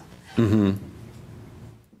due. Mm-hmm.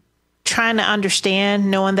 Trying to understand,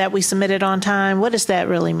 knowing that we submitted on time, what does that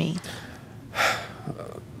really mean?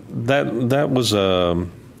 That was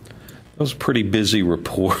a pretty busy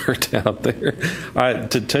report out there.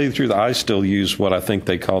 To tell you the truth, I still use what I think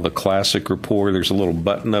they call the classic report. There's a little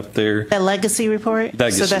button up there. The legacy report?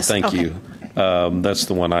 Thank you. That's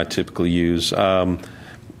the one I typically use.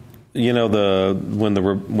 You know, when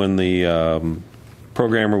the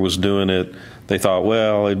programmer was doing it, they thought,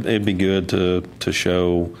 well, it'd be good to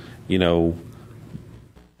show, you know,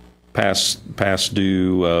 past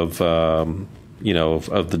due of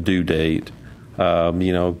the due date.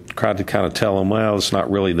 You know, tried to kind of tell them, well, it's not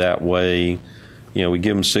really that way. You know, we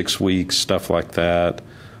give them 6 weeks, stuff like that.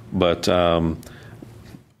 But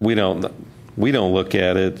we don't look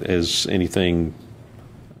at it as anything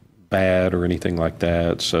bad or anything like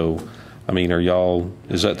that. So, I mean,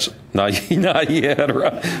 is that not yet,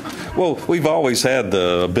 right? Well, we've always had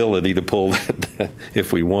the ability to pull that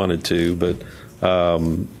if we wanted to, but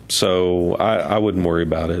so I wouldn't worry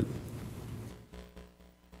about it.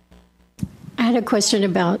 I had a question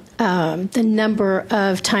about the number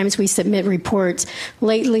of times we submit reports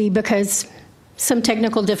lately, because some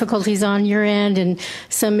technical difficulties on your end and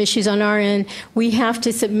some issues on our end. We have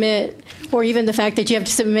to submit, or even the fact that you have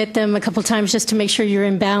to submit them a couple times just to make sure you're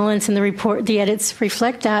in balance and the edits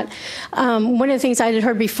reflect that. One of the things I had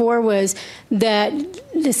heard before was that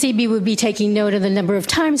the CB would be taking note of the number of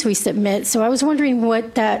times we submit. So I was wondering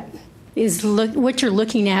what that is, what you're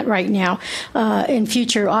looking at right now in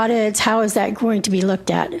future audits. How is that going to be looked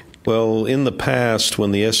at? Well, in the past,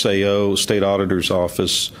 when the SAO, State Auditor's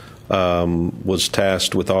Office, was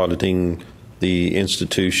tasked with auditing the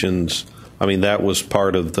institutions, I mean, that was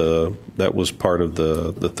part of the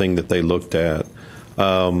thing that they looked at.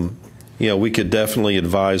 You know, we could definitely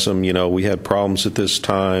advise them. You know, we had problems at this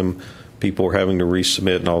time. People were having to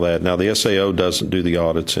resubmit and all that. Now the SAO doesn't do the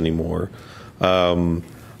audits anymore.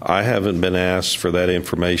 I haven't been asked for that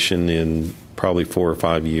information in probably 4 or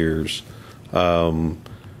 5 years.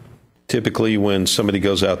 Typically, when somebody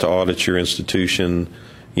goes out to audit your institution,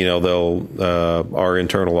 you know, our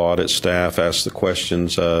internal audit staff ask the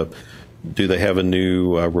questions. Do they have a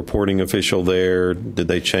new reporting official there? Did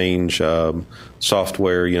they change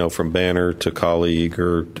software, you know, from Banner to Colleague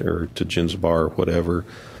or to Gensbar or whatever?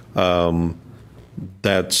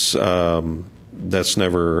 That's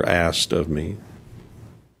never asked of me.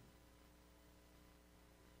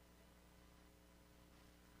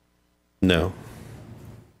 No.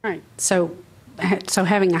 Right. So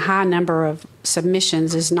having a high number of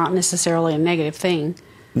submissions is not necessarily a negative thing.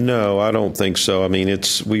 No, I don't think so. I mean,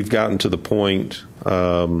 we've gotten to the point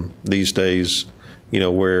these days, you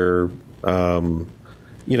know, where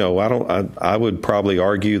you know, I would probably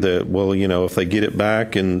argue that, well, you know, if they get it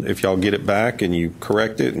back, and if y'all get it back and you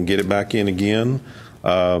correct it and get it back in again,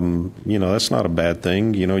 you know, that's not a bad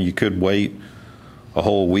thing. You know, you could wait a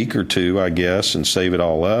whole week or two, I guess, and save it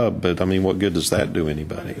all up. But I mean, what good does that do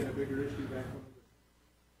anybody?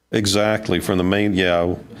 Exactly. From the main,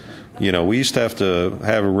 yeah. You know, we used to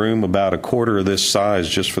have a room about a quarter of this size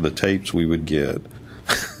just for the tapes we would get.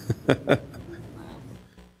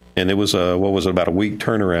 And it was about a week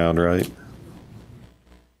turnaround, right?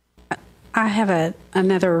 I have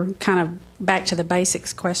another kind of back to the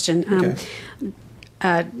basics question. Okay.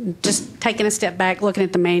 Just taking a step back, looking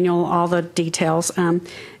at the manual, all the details,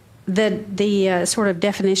 the sort of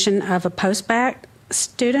definition of a post-bac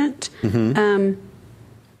student,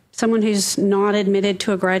 someone who's not admitted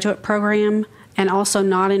to a graduate program and also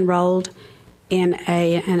not enrolled in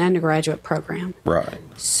an undergraduate program. Right.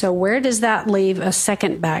 So where does that leave a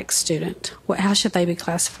second-bac student? How should they be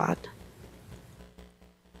classified?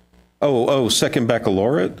 Oh, second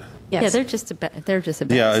baccalaureate? Yes. Yeah, they're just a bad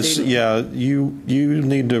Yeah, student. you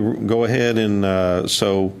need to go ahead and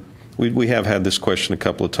we have had this question a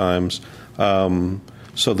couple of times.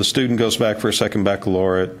 So the student goes back for a second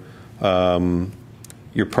baccalaureate.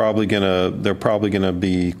 They're probably gonna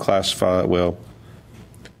be classified. Well,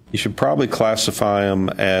 you should probably classify them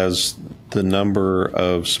as the number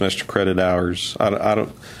of semester credit hours. I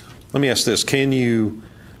don't. Let me ask this: can you,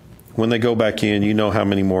 when they go back in, you know how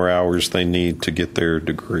many more hours they need to get their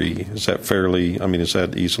degree? Is that fairly? I mean, is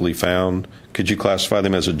that easily found? Could you classify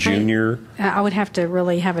them as a junior? I would have to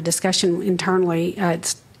really have a discussion internally.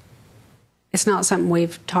 It's not something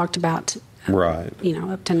we've talked about, right?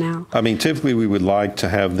 Up to now. I mean, typically we would like to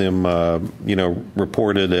have them,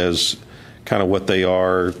 reported as kind of what they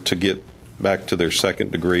are to get back to their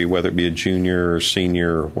second degree, whether it be a junior or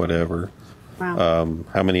senior or whatever. Wow.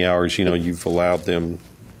 How many hours, you've allowed them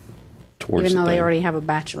towards. Even though the they thing. already have a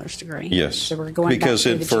bachelor's degree. Yes. So we're going because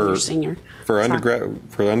back to the junior, senior. For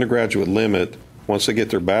undergraduate limit, once they get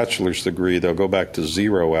their bachelor's degree, they'll go back to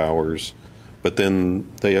 0 hours. But then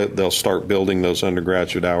they'll start building those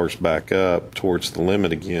undergraduate hours back up towards the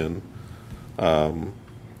limit again.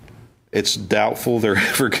 It's doubtful they're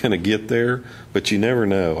ever going to get there, but you never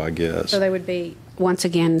know, I guess. So they would be, once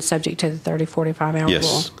again, subject to the 30, 45-hour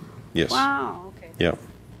yes. rule? Yes. Wow, okay. Yeah.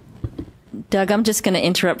 Doug, I'm just going to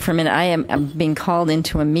interrupt for a minute. I'm being called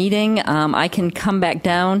into a meeting. I can come back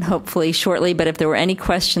down hopefully shortly, but if there were any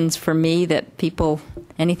questions for me that people,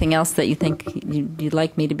 anything else that you think you'd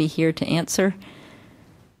like me to be here to answer?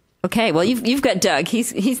 Okay, well, you've got Doug.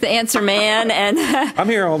 He's the answer man, and I'm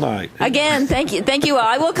here all night. Again, thank you all.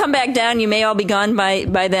 I will come back down. You may all be gone by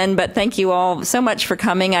then, but thank you all so much for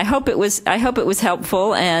coming. I hope it was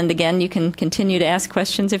helpful, and again, you can continue to ask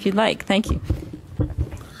questions if you'd like. Thank you.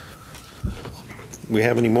 We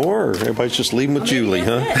have any more, or everybody's just leaving with Julie,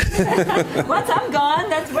 huh? Once I'm gone,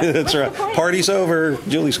 that's right. Party's over.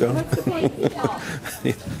 Julie's gone.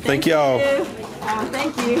 Thank y'all.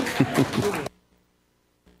 Thank you.